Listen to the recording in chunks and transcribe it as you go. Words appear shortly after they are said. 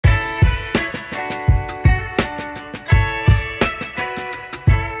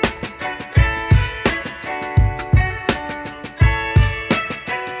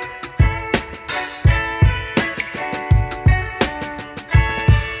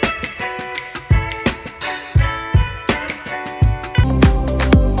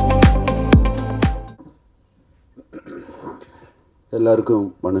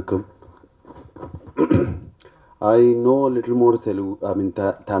Ellarkum vanakkam. I know a little more Telugu,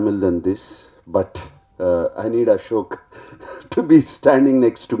 Tamil than this, but I need Ashok to be standing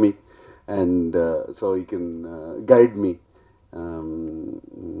next to me, and so he can guide me.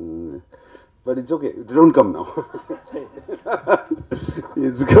 But it's okay. Don't come now.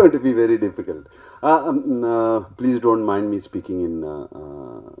 It's going to be very difficult. Please don't mind me speaking in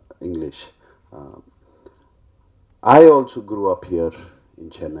English. Uh, I also grew up here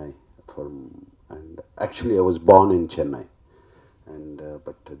in Chennai, and actually I was born in Chennai, and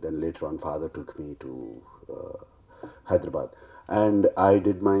but then later on father took me to Hyderabad, and I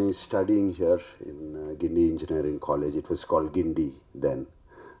did my studying here in Gindi Engineering College. It was called Gindi then.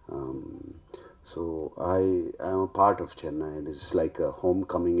 Um, so I am a part of Chennai. It is like a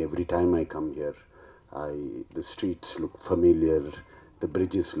homecoming every time I come here. The streets look familiar, the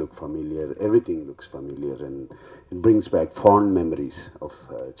bridges look familiar, everything looks familiar, and it brings back fond memories of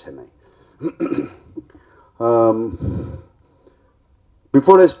Chennai. um,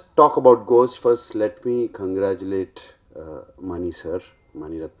 Before I talk about Ghost, first let me congratulate Mani sir,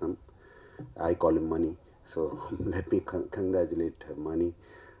 Mani Ratnam. I call him Mani, so let me congratulate Mani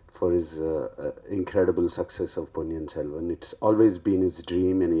for his incredible success of Ponniyin Selvan. It's always been his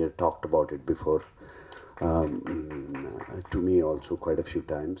dream, and he had talked about it before to me also quite a few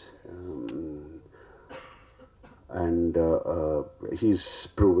times. And he's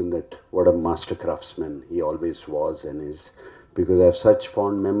proven that what a master craftsman he always was and is, because I have such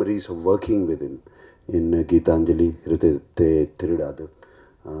fond memories of working with him in Geetanjali Tirudadu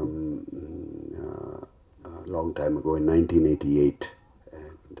a long time ago in 1988.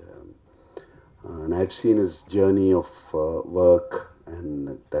 And I've seen his journey of work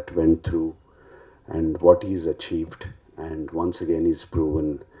and that went through and what he's achieved. And once again, he's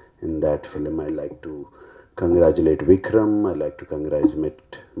proven in that film. I like to congratulate Vikram. I like to congratulate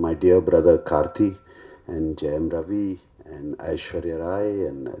my dear brother Karthi and Jayam Ravi and Aishwarya Rai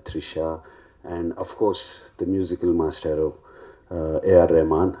and Trisha, and of course the musical master of A.R.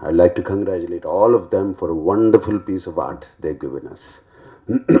 Rahman. I'd like to congratulate all of them for a wonderful piece of art they've given us.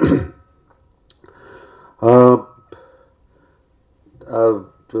 uh,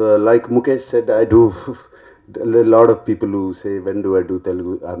 like Mukesh said, I do a lot of people who say, when do I do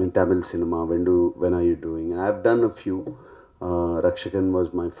Telugu, Tamil cinema, when are you doing? And I've done a few. Rakshakan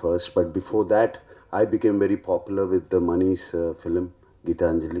was my first, but before that, I became very popular with the Mani's film,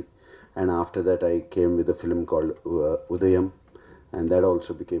 Geetanjali. And after that, I came with a film called Udayam, and that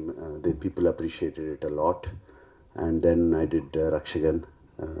also became, the people appreciated it a lot. And then I did Rakshakan,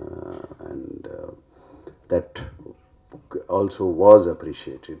 and that also was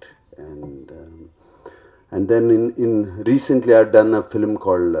appreciated. And then in recently I've done a film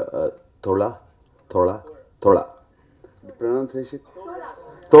called Thola, Thola, Thola. The pronunciation?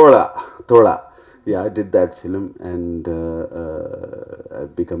 Thola, Thola. Yeah, I did that film, and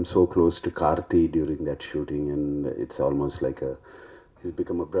I've become so close to Karthi during that shooting, and it's almost like he's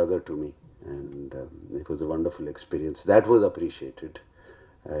become a brother to me, and it was a wonderful experience. That was appreciated.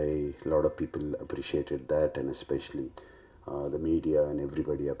 A lot of people appreciated that, and especially the media and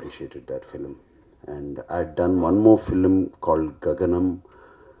everybody appreciated that film. And I'd done one more film called Gaganam.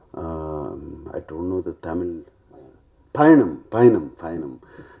 I don't know the Tamil. Payanam.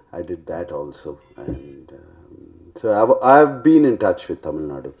 I did that also, and so I've been in touch with Tamil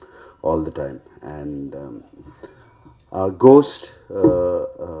Nadu all the time. And Ghost.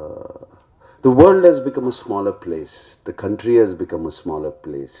 The world has become a smaller place. The country has become a smaller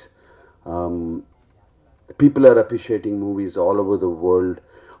place. Um, People are appreciating movies all over the world,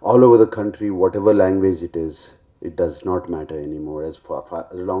 all over the country, whatever language it is. It does not matter anymore. As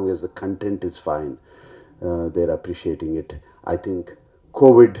long as the content is fine, they're appreciating it. I think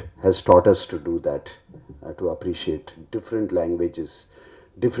COVID has taught us to do that, to appreciate different languages,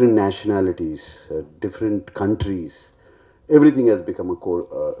 different nationalities, different countries. Everything has become a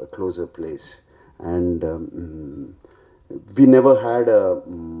closer place, and we never had a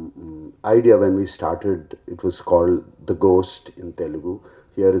idea when we started. It was called The Ghost in Telugu.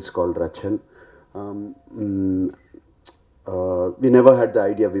 Here it's called Ratchan. We never had the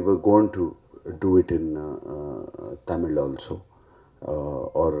idea we were going to do it in Tamil also,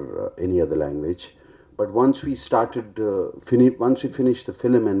 or any other language. But once we started, once we finished the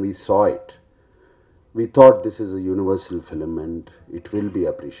film and we saw it, we thought this is a universal film and it will be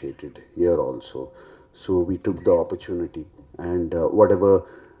appreciated here also. So we took the opportunity, and whatever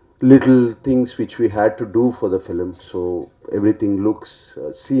little things which we had to do for the film, so everything looks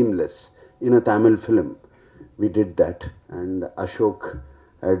seamless in a Tamil film. We did that, and Ashok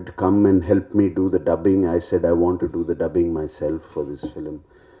had come and helped me do the dubbing. I said I want to do the dubbing myself for this film,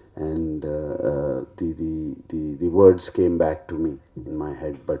 and the words came back to me in my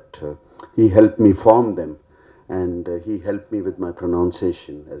head, but he helped me form them, and he helped me with my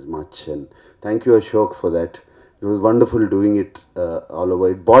pronunciation as much. And thank you, Ashok, for that. It was wonderful doing it all over.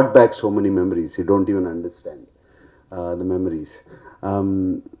 It brought back so many memories. You don't even understand the memories.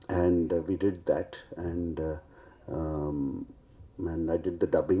 And we did that, and I did the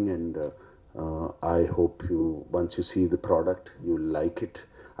dubbing, and I hope once you see the product, you'll like it.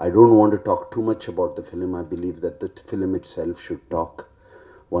 I don't want to talk too much about the film. I believe that the film itself should talk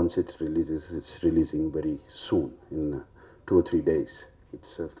once it releases. It's releasing very soon, in 2 or 3 days.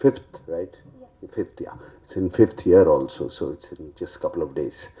 It's fifth, right? Yeah. Fifth, yeah. It's in fifth year also, so it's in just a couple of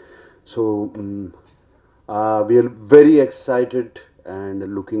days. So we are very excited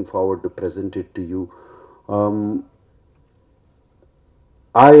and looking forward to present it to you.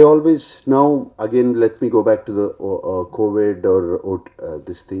 I always, now again, let me go back to the COVID or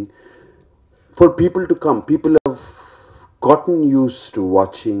this thing. For people to come, people have gotten used to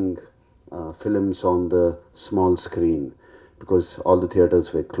watching films on the small screen because all the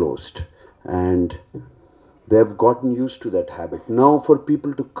theaters were closed, and they have gotten used to that habit. Now for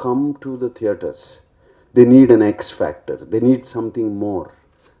people to come to the theaters, they need an X factor. They need something more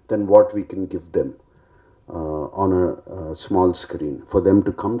than what we can give them on a small screen, for them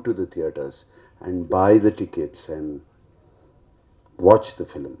to come to the theaters and buy the tickets and watch the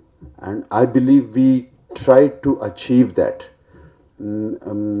film. And I believe we tried to achieve that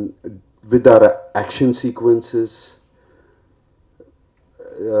with our action sequences,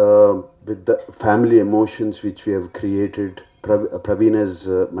 with the family emotions which we have created. Praveen has,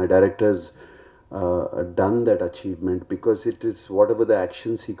 my director, has done that achievement, because it is, whatever the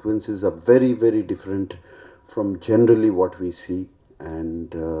action sequences are very, very different from generally what we see.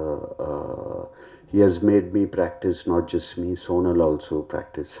 And he has made me practice, not just me, Sonal also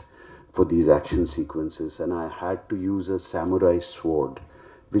practice for these action sequences. And I had to use a samurai sword,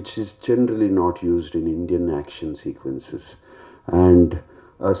 which is generally not used in Indian action sequences. And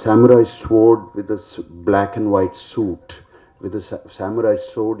a samurai sword with a black and white suit, with a samurai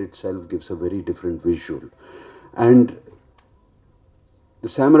sword itself, gives a very different visual. And the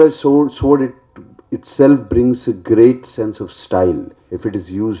samurai sword itself brings a great sense of style if it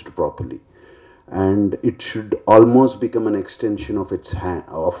is used properly. And it should almost become an extension of its hand,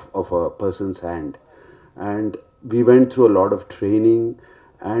 of a person's hand. And we went through a lot of training,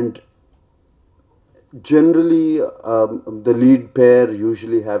 and generally the lead pair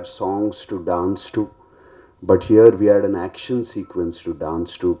usually have songs to dance to, but here we had an action sequence to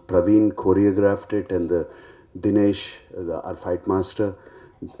dance to. Praveen choreographed it, and the Dinesh, our fight master,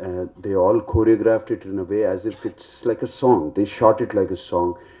 they all choreographed it in a way as if it's like a song. They shot it like a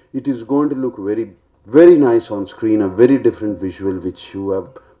song. It is going to look very, very nice on screen, a very different visual which you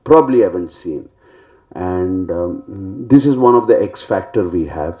have probably haven't seen. And this is one of the X factor we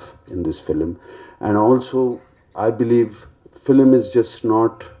have in this film. And also, I believe film is just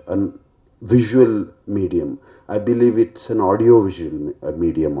not a visual medium. I believe it's an audio visual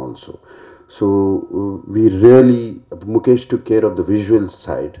medium also. So we really, Mukesh took care of the visual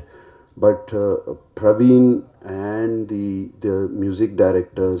side, but Praveen and the music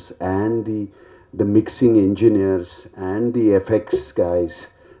directors and the mixing engineers and the FX guys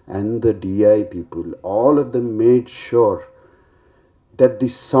and the DI people, all of them made sure that the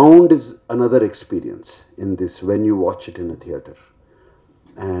sound is another experience in this when you watch it in a theater.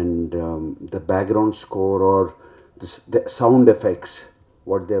 And the background score or the sound effects,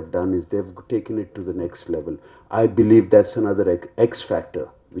 what they have done is they've taken it to the next level. I believe that's another X factor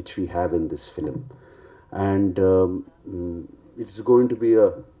which we have in this film. And it's going to be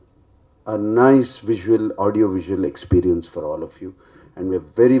a nice visual, audio-visual experience for all of you. And we're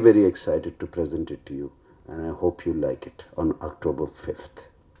very, very excited to present it to you. And I hope you like it on October 5th.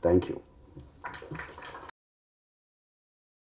 Thank you.